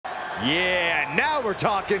Yeah, now we're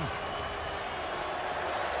talking.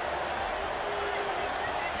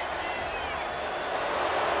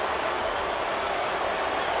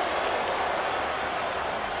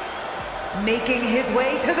 Making his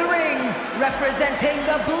way to the ring, representing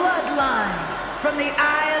the Bloodline from the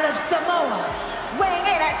Isle of Samoa, weighing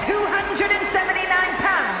in at 279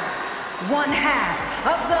 pounds, one half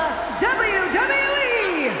of the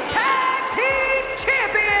WWE Tag Team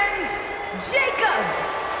Champions, Jacob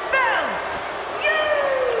Fatu!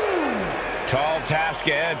 Tall task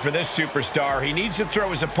ahead for this superstar. He needs to throw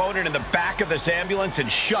his opponent in the back of this ambulance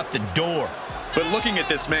and shut the door. But looking at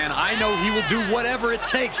this man, I know he will do whatever it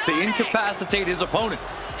takes to incapacitate his opponent,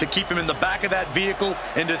 to keep him in the back of that vehicle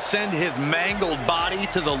and to send his mangled body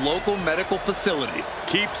to the local medical facility.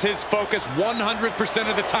 Keeps his focus 100%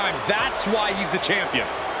 of the time. That's why he's the champion.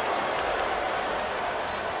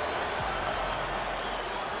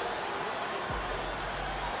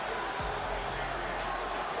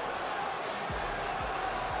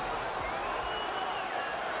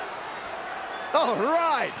 All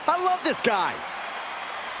right, I love this guy.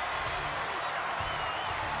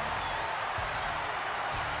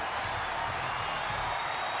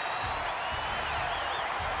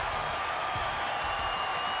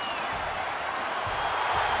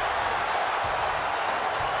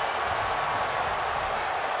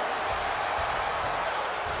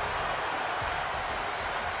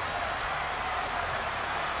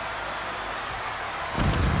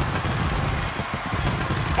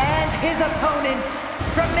 His opponent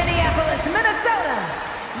from Minneapolis, Minnesota,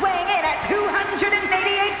 weighing in at 288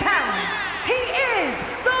 pounds, he is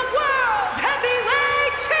the World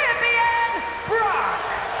Heavyweight Champion, Brock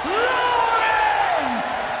Lawrence!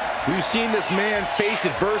 We've seen this man face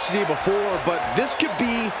adversity before, but this could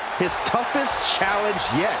be his toughest challenge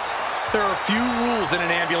yet. There are few rules in an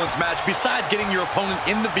ambulance match besides getting your opponent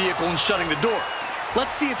in the vehicle and shutting the door.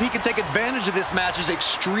 Let's see if he can take advantage of this match's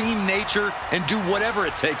extreme nature and do whatever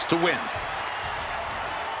it takes to win.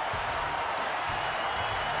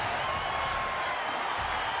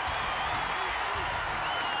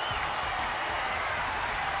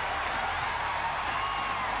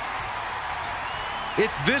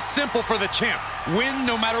 It's this simple for the champ. Win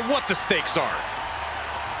no matter what the stakes are.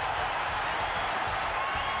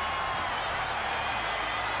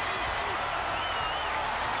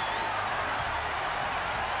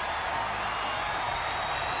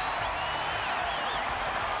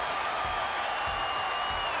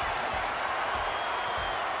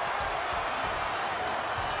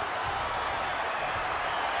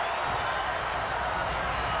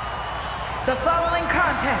 The following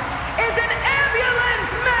contest is an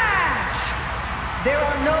ambulance match! There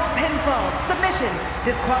are no pinfalls, submissions,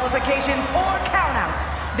 disqualifications, or countouts.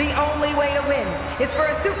 The only way to win is for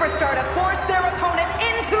a superstar to force their opponent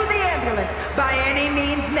into the ambulance by any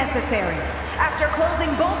means necessary. After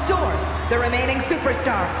closing both doors, the remaining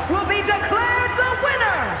superstar will be declared the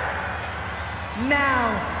winner!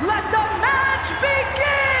 Now, let the match begin!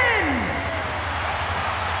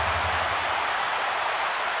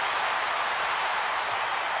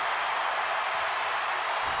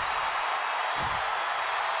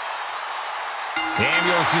 The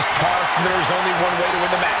ambulance is parked, and there's only one way to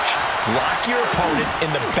win the match. Lock your opponent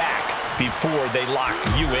in the back before they lock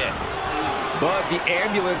you in. But the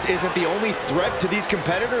ambulance isn't the only threat to these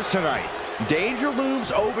competitors tonight. Danger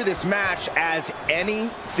looms over this match as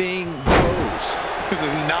anything goes. This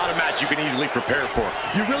is not a match you can easily prepare for.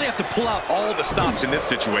 You really have to pull out all the stops in this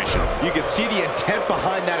situation. You can see the intent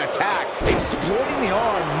behind that attack. Exploiting the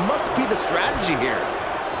arm must be the strategy here.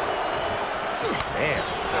 Man.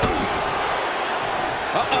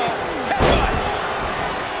 Uh-oh. Headbutt.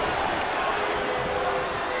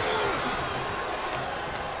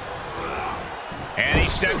 And he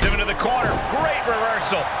sends him into the corner. Great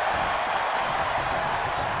reversal.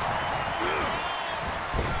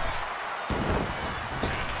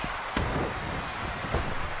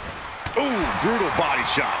 Ooh, brutal body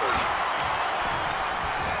shot.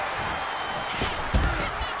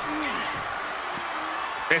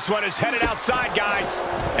 This one is headed outside, guys.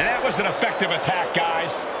 And that was an effective attack,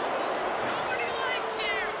 guys.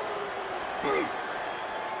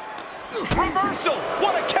 Reversal!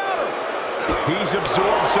 What a counter! He's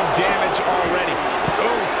absorbed some damage already.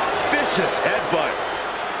 Oh, vicious headbutt.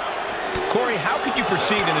 Corey, how could you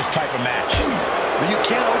proceed in this type of match? You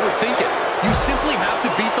can't overthink it. You simply have to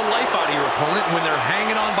beat the life out of your opponent. When they're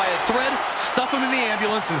hanging on by a thread, stuff them in the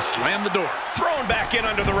ambulance and slam the door. Thrown back in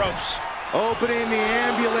under the ropes. Opening the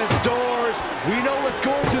ambulance doors. We know what's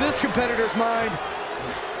going through this competitor's mind.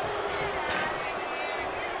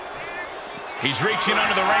 He's reaching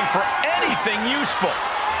under the ring for anything useful.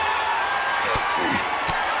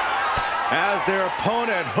 As their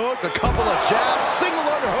opponent hooked a couple of jabs, single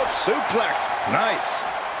underhook suplex. Nice.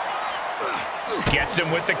 Gets him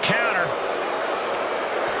with the counter.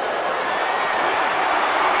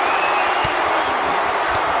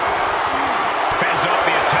 Fends off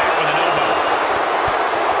the attack with an elbow.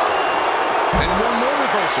 And one more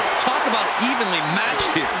reversal. Talk about evenly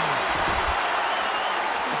matched here.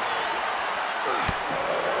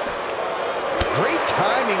 Great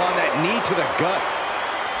timing on that knee to the gut.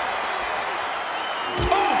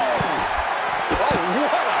 Oh,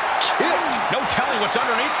 what a kick. No telling what's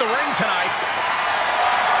underneath the ring tonight.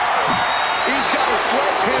 He's got a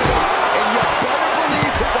sledgehammer, and you better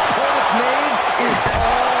believe his opponent's name is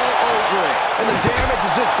all over it. And the damage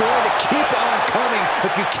is just going to keep on coming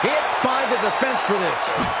if you can't find the defense for this.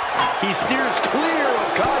 He steers clear of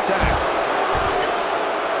contact.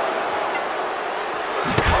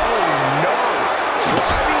 Oh, no.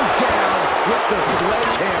 Driving down with the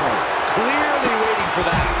sledgehammer. Clearly waiting for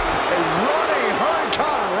that. A running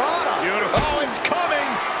hurricanrana. Beautiful. Oh, it's coming.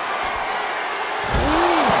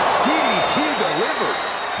 Ooh, DDT delivered.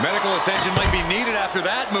 Medical attention might be needed after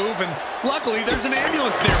that move, and luckily there's an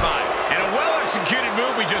ambulance nearby. And a well-executed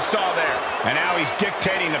move we just saw there. And now he's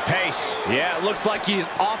dictating the pace. Yeah, it looks like he's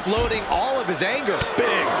offloading all of his anger.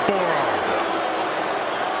 Big forearm.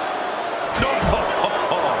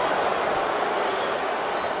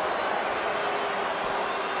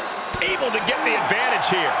 Able to get the advantage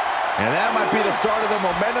here. And that might be the start of the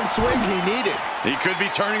momentum swing he needed. He could be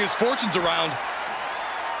turning his fortunes around.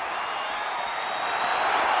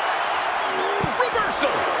 Reversal.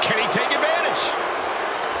 Can he take advantage?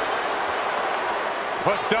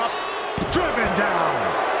 Hooked up. Driven down.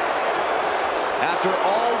 After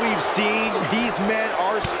all we've seen, these men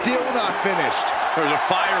are still not finished. There's a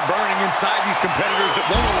fire burning inside these competitors that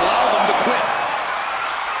won't allow them to quit.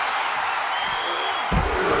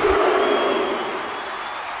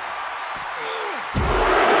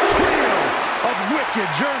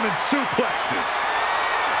 Wicked German suplexes.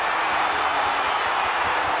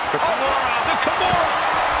 The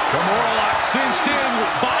Kimura lock cinched in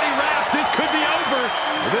with body wrap. This could be over.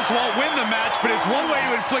 This won't win the match, but it's one way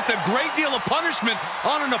to inflict a great deal of punishment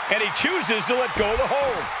on an opponent. And he chooses to let go of the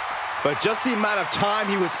hold. But just the amount of time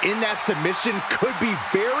he was in that submission could be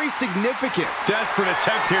very significant. Desperate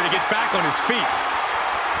attempt here to get back on his feet.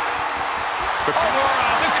 The Kimura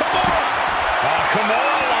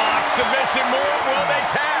lock, submission move. Will they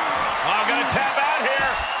tap? I'm going to tap out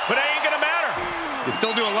here, but it ain't going to matter. You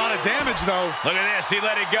still do a lot of damage, though. Look at this. He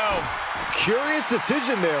let it go. Curious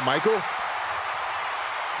decision there, Michael.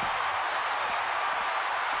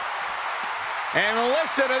 And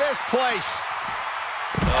listen to this place.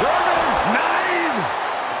 German 9.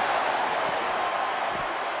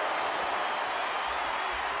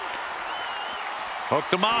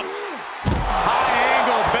 Hooked him up. High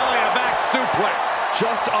angle belly-to-back suplex.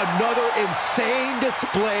 Just another insane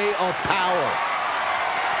display of power.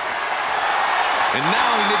 And now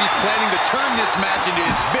he may be planning to turn this match into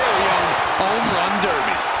his very own home run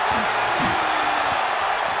derby.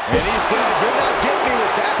 And he said, "You're not getting me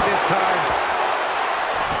with that this time."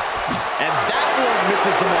 And that one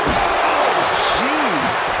misses the mark. Oh,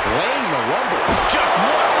 jeez. Laying the rumble. Just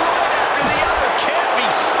one right after the other. Can't be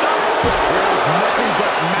stopped. There's nothing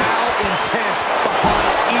but malintent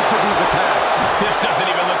behind each of these attacks. This doesn't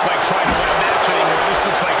even look like trying to win a match anymore. This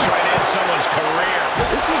looks like trying to end someone's career.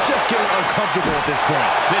 This is just getting uncomfortable at this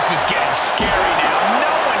point. This is getting scary now.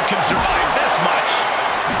 No one can survive this much.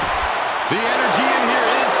 The energy in here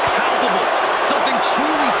is palpable. Something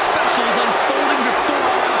truly special is unfolding before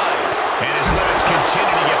our eyes. And his limits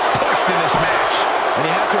continue to get pushed in this match. And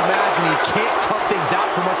you have to imagine he can't tough things out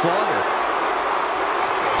for much longer.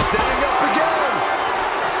 Setting up again.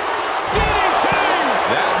 DDT!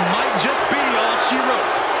 That might just be all she wrote.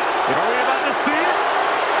 Are we about to see it?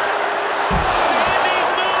 Standing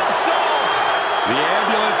moonsault. The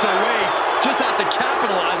ambulance awaits. Just have to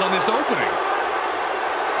capitalize on this opening.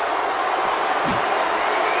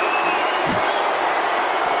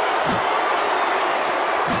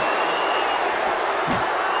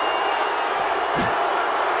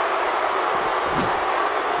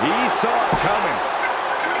 He saw it coming.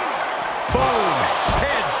 Boom.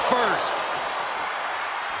 Head first.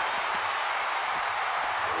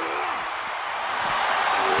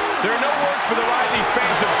 There are no words for the ride these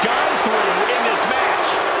fans have gone through in this match.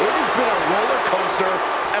 It has been a roller coaster,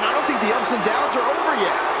 and I don't think the ups and downs are over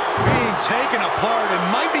yet. Being taken apart and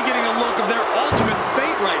might be getting a look of their ultimate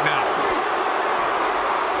fate right now.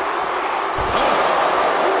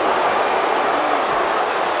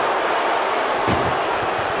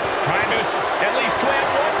 Trying to at least slam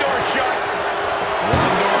one door shut.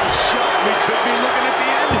 One door is shut. We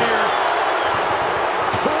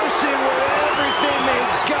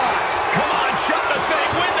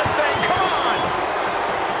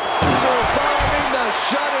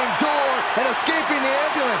and escaping the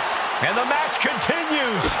ambulance. And the match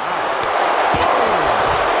continues.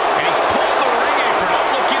 And he's pulled the ring apron up,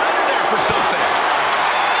 looking under there for something.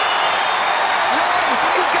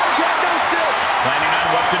 He's got a kendo stick. Planning on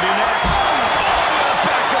what to do next. Oh,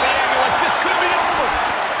 back to the ambulance. This could be over.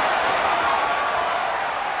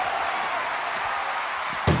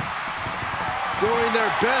 Doing their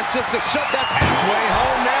best just to shut that. Halfway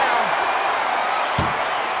home now.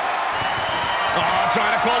 Oh,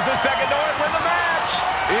 trying to close the second door and win the match.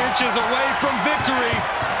 Inches away from victory.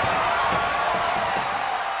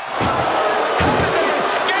 They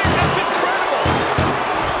escaped. That's incredible.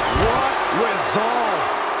 What resolve.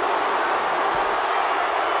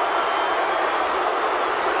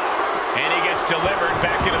 And he gets delivered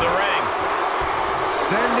back into the ring.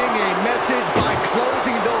 Sending a message by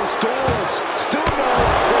closing those doors. Still know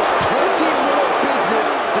there's plenty more business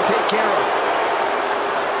to take care of.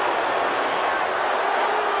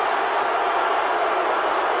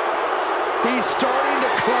 He's starting to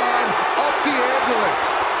climb up the ambulance.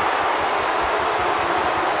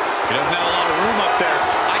 He doesn't have a lot of room up there.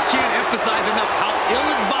 I can't emphasize enough how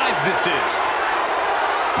ill-advised this is.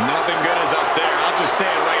 Nothing good is up there. I'll just say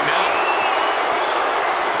it right now.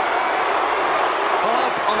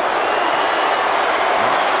 Up.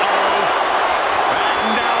 Batten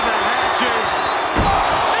down the hatches.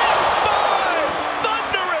 F5!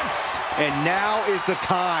 Thunderous! And now is the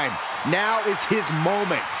time. Now is his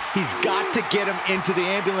moment. He's got to get him into the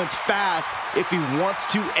ambulance fast if he wants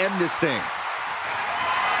to end this thing.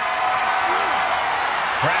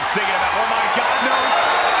 Perhaps thinking about, oh my God, no.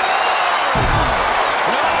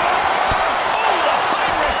 No. Oh, the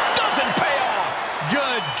high risk doesn't pay off.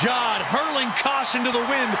 Good God, hurling caution to the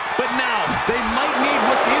wind, but now they might need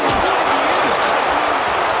what's inside the ambulance.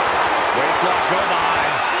 Waistlock, go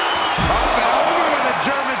behind. Up and over with a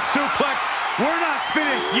German suplex. We're not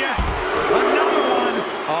finished yet. Another one.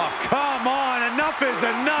 Oh, come on. Enough is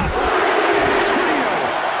enough. Trio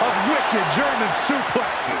of wicked German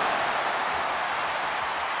suplexes.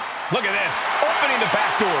 Look at this. Opening the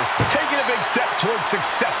back doors. Taking a big step towards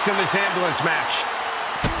success in this ambulance match.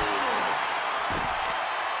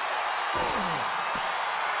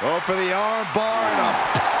 Go for the arm bar and a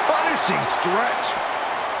punishing stretch.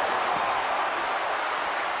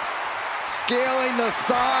 Scaling the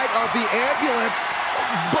side of the ambulance,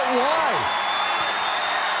 but why?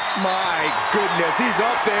 My goodness, he's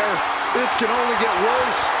up there. This can only get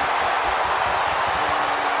worse.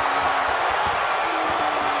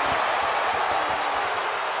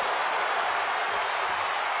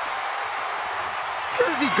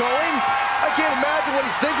 Where's he going? I can't imagine what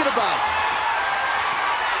he's thinking about.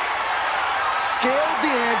 Scaled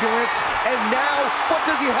the ambulance, and now what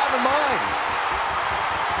does he have in mind?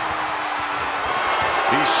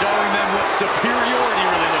 He's showing them what superiority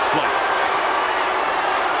really looks like.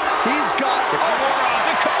 He's got the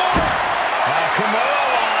Kimura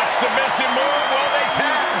lock. Submission move. Will they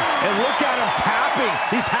tap? And look at him tapping.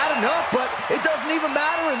 He's had enough, but it doesn't even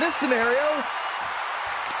matter in this scenario.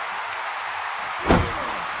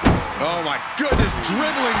 Oh my goodness,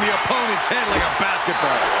 dribbling the opponent's head like a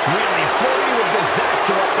basketball. Really flirting with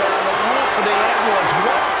disaster up there on the roof for the ambulance.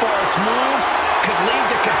 One false move could lead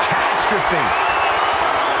to catastrophe.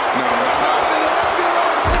 No.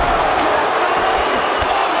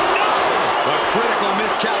 A critical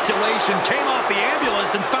miscalculation came off the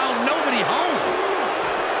ambulance and found nobody home.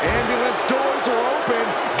 Ambulance doors are open.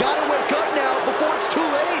 Gotta wake up now before it's too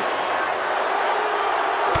late.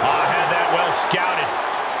 I had that well scouted.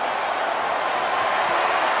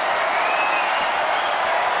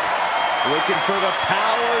 Looking for the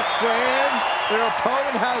power slam. Their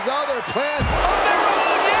opponent has other plans of their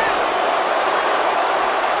own, yes!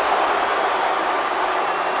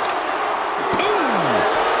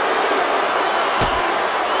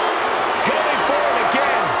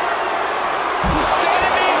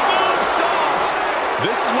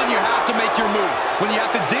 This is when you have to make your move, when you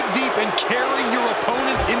have to dig deep and carry your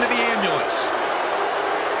opponent into the ambulance.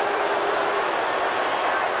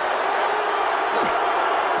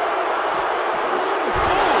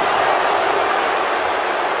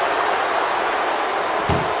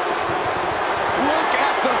 Look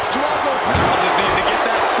at the struggle. Now just needs to get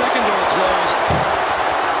that second door closed.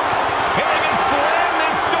 And they can slam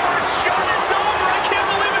this door shut. It's over. I can't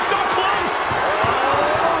believe it's so close.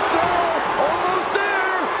 Almost there. Almost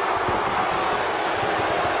there.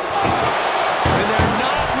 And they're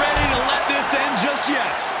not ready to let this end just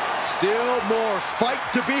yet. Still more fight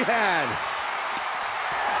to be had.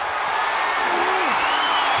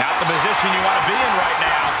 Not the position you want to be in right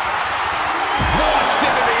now. Launched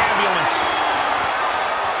into the ambulance.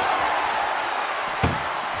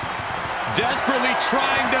 Desperately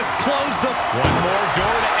trying to close the... One more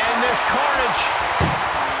door to end this carnage.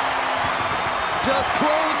 Just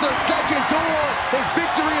close the second door, and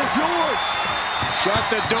victory is yours. Shut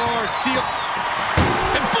the door, seal...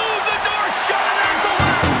 And boom, the door shut, and there's the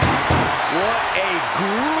win! What a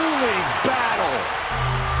grueling battle.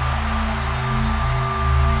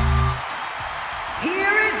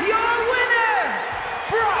 Here is your winner,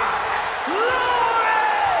 Brock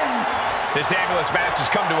Lawrence! This ambulance match has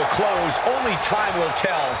come to a close. Only time will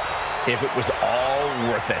tell if it was all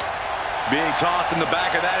worth it. Being tossed in the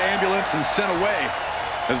back of that ambulance and sent away,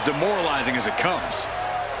 as demoralizing as it comes.